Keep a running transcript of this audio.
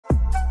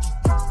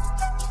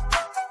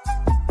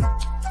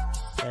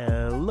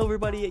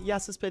everybody,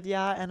 yes, it's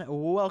Pitya, and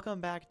welcome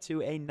back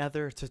to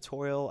another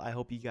tutorial. I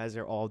hope you guys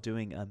are all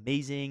doing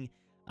amazing.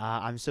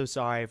 I'm so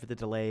sorry for the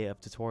delay of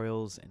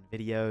tutorials and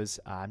videos.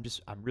 I'm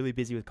really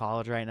busy with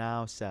college right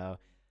now, so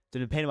it's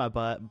been a pain in my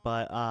butt.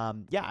 But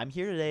yeah, I'm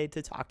here today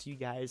to talk to you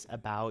guys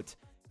about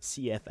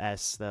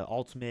CFS, the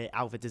Ultimate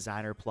Outfit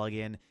Designer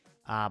plugin.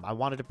 I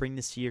wanted to bring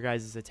this to your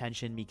guys'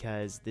 attention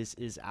because this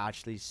is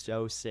actually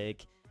so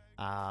sick.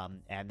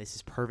 And this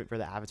is perfect for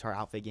the avatar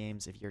outfit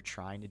games if you're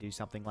trying to do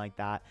something like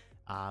that.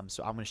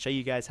 So I'm going to show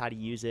you guys how to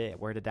use it,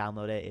 where to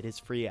download it. It is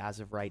free as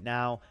of right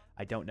now.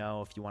 I don't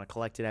know if you want to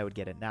collect it, I would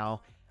get it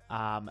now.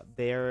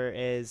 There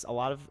is a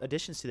lot of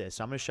additions to this,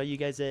 so I'm going to show you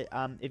guys it.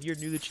 If you're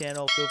new to the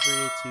channel, feel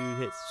free to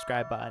hit the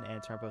subscribe button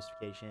and turn on post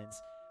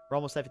notifications. We're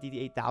almost at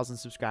 58,000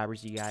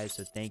 subscribers, you guys,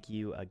 so thank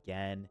you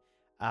again.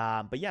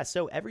 But yeah,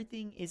 so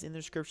everything is in the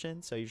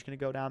description, so you're just going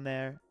to go down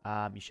there.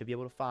 You should be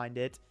able to find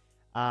it.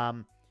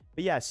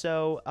 But yeah,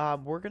 so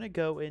we're going to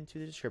go into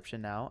the description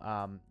now.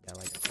 Yeah,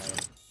 like I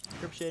said,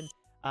 description.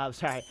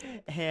 Sorry.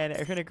 And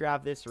we're going to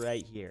grab this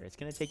right here. It's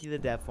going to take you to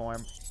the dev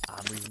form.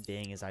 Reason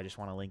being is I just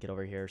want to link it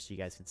over here so you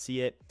guys can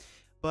see it.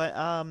 But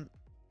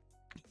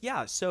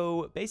yeah,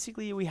 so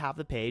basically we have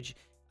the page.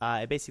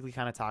 It basically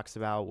kind of talks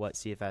about what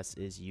CFS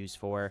is used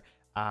for.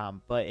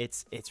 But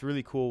it's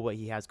really cool what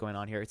he has going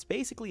on here. It's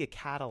basically a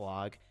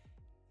catalog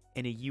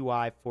in a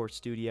UI for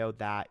Studio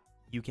that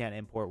you can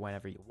import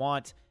whenever you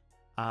want.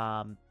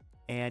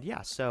 And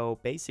yeah, so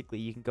basically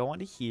you can go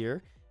onto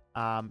here,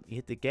 you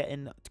hit the get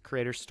in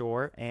creator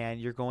store, and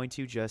you're going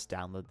to just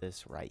download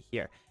this right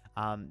here.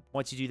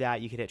 Once you do that,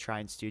 you can hit try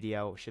in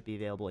Studio. It should be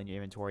available in your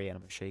inventory, and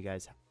I'm going to show you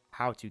guys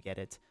how to get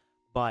it.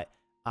 But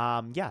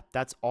yeah,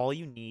 that's all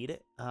you need.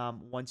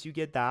 Once you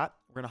get that,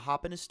 we're going to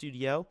hop into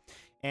Studio,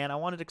 and I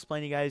wanted to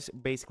explain to you guys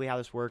basically how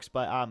this works.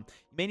 But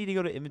you may need to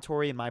go to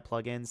inventory in my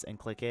plugins and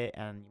click it,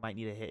 and you might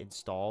need to hit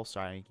install.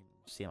 Sorry, you can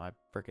see on my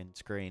freaking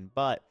screen.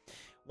 But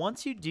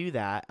once you do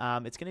that,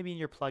 it's going to be in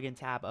your plugin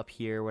tab up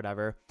here,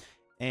 whatever,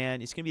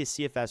 and it's going to be a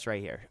CFS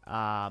right here.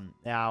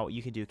 Now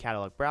you can do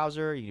catalog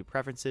browser, you can do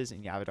preferences,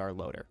 and avatar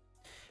loader.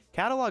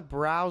 Catalog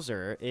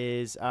browser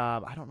is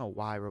I don't know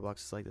why Roblox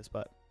is like this,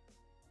 but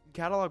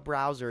catalog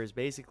browser is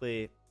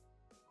basically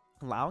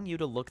allowing you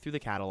to look through the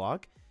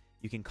catalog.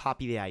 You can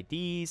copy the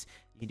IDs,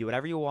 you can do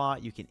whatever you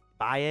want, you can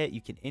buy it,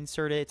 you can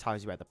insert it, it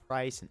tells you about the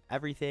price and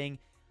everything.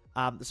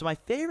 So my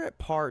favorite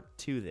part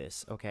to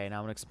this, okay, now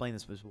I'm going to explain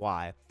this was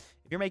why.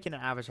 If you're making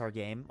an avatar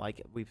game,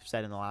 like we've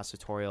said in the last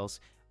tutorials,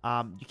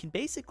 you can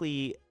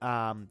basically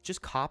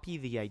just copy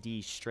the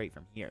ID straight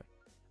from here.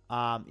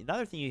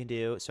 Another thing you can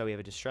do, so we have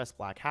a distressed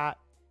black hat.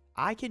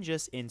 I can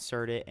just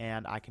insert it,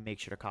 and I can make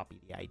sure to copy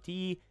the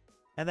ID.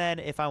 And then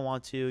if I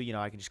want to, you know,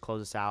 I can just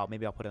close this out.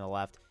 Maybe I'll put it on the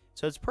left.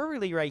 So it's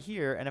perfectly right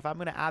here. And if I'm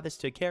going to add this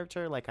to a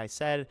character, like I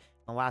said in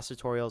the last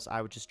tutorials,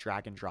 I would just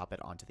drag and drop it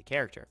onto the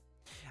character.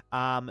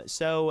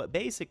 So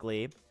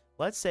basically,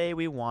 let's say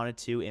we wanted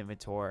to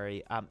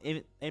inventory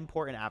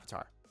import an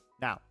avatar.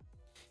 Now,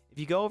 if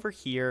you go over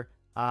here,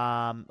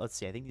 let's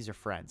see, I think these are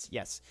friends.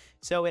 Yes.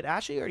 So it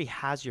actually already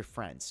has your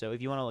friends. So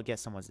if you want to get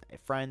someone's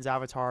friend's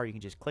avatar, you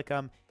can just click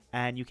them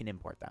and you can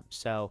import them.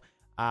 So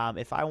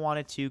if I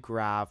wanted to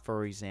grab,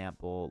 for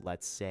example,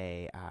 let's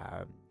say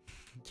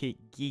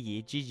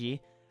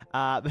Gigi,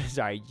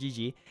 sorry,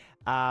 Gigi.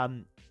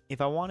 If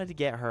I wanted to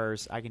get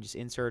hers, I can just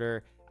insert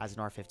her as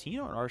an R15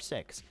 or an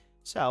R6.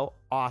 So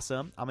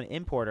awesome. I'm going to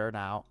import her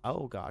now.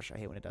 Oh gosh, I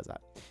hate when it does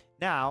that.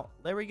 Now,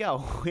 there we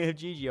go. We have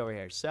Gigi over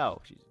here. So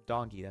she's a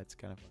donkey. That's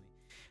kind of funny.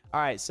 All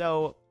right.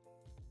 So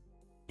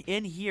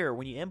in here,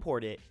 when you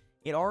import it,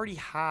 it already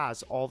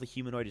has all the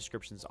humanoid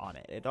descriptions on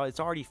it. It's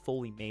already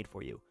fully made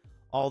for you.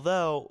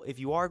 Although, if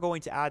you are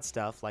going to add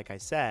stuff, like I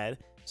said,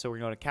 so we're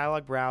going to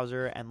catalog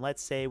browser, and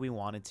let's say we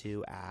wanted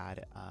to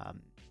add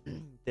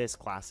this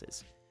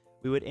glasses.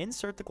 We would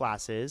insert the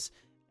glasses,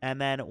 and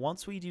then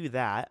once we do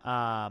that, oh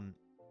my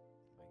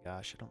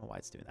gosh, I don't know why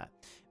it's doing that.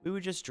 We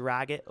would just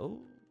drag it. Oh,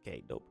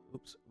 okay, nope,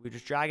 oops. We would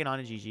just drag it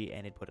onto Gigi,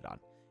 and it'd put it on.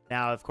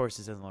 Now, of course,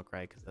 this doesn't look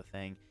right because of the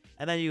thing.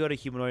 And then you go to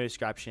humanoid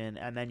description,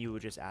 and then you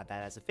would just add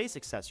that as a face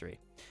accessory.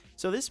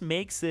 So this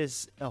makes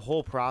this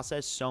whole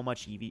process so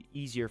much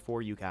easier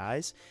for you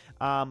guys.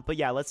 But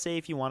yeah, let's say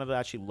if you wanted to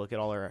actually look at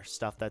all our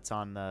stuff that's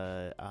on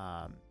the...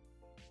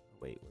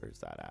 wait, where's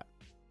that at?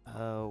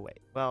 Oh,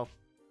 wait. Well,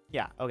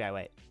 yeah. Okay,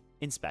 wait.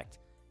 Inspect.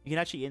 You can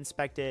actually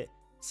inspect it,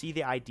 see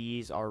the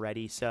IDs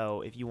already.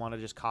 So if you want to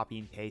just copy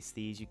and paste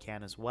these, you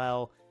can as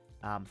well.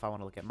 If I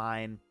want to look at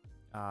mine,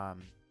 I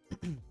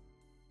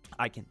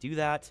can do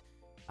that.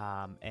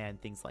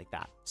 And things like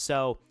that.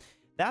 So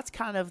that's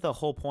kind of the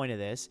whole point of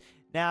this.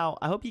 Now,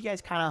 I hope you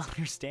guys kind of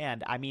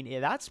understand. I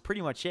mean, that's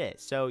pretty much it.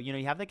 So, you know,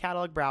 you have the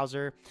catalog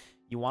browser.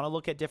 You want to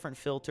look at different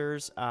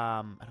filters.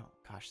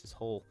 Gosh, this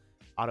whole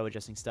auto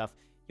adjusting stuff.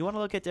 You want to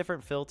look at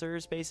different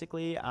filters,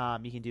 basically.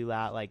 You can do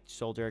that, like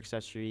shoulder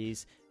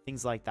accessories,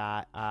 things like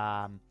that.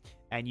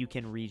 And you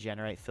can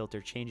regenerate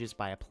filter changes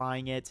by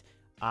applying it.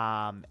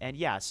 And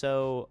yeah,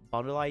 so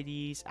bundle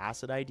IDs,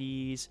 asset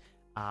IDs,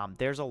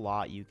 There's a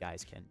lot you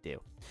guys can do.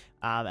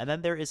 And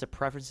then there is a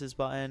preferences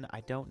button.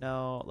 I don't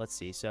know. Let's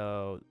see.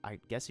 So I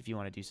guess if you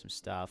want to do some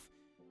stuff,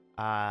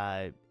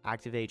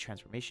 activate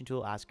transformation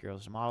tool, ask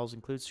girls and models,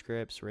 include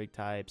scripts, rig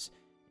types,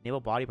 enable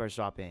body bar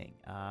swapping,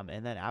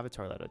 and then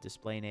avatar logo,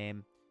 display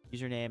name,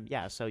 username.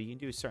 Yeah, so you can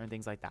do certain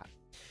things like that.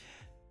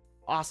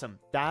 Awesome.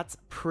 That's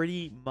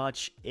pretty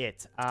much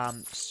it.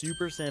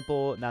 Super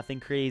simple, nothing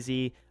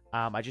crazy.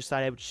 I just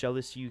thought I would show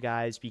this to you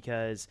guys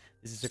because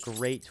this is a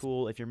great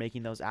tool if you're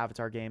making those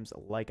avatar games,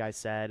 like I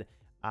said.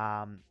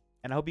 And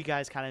I hope you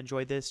guys kind of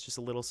enjoyed this. Just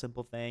a little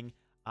simple thing.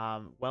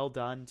 Well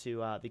done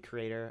to the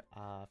creator.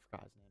 I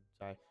forgot his name.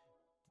 Sorry.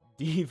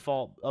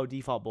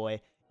 Default boy.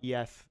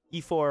 E4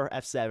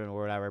 F7 or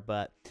whatever.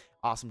 But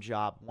awesome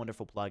job.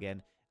 Wonderful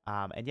plugin.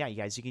 And yeah, you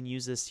guys, you can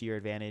use this to your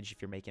advantage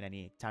if you're making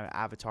any time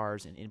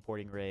avatars and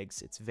importing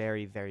rigs. It's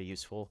very, very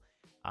useful.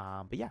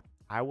 But yeah,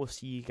 I will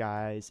see you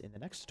guys in the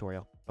next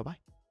tutorial.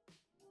 Bye-bye.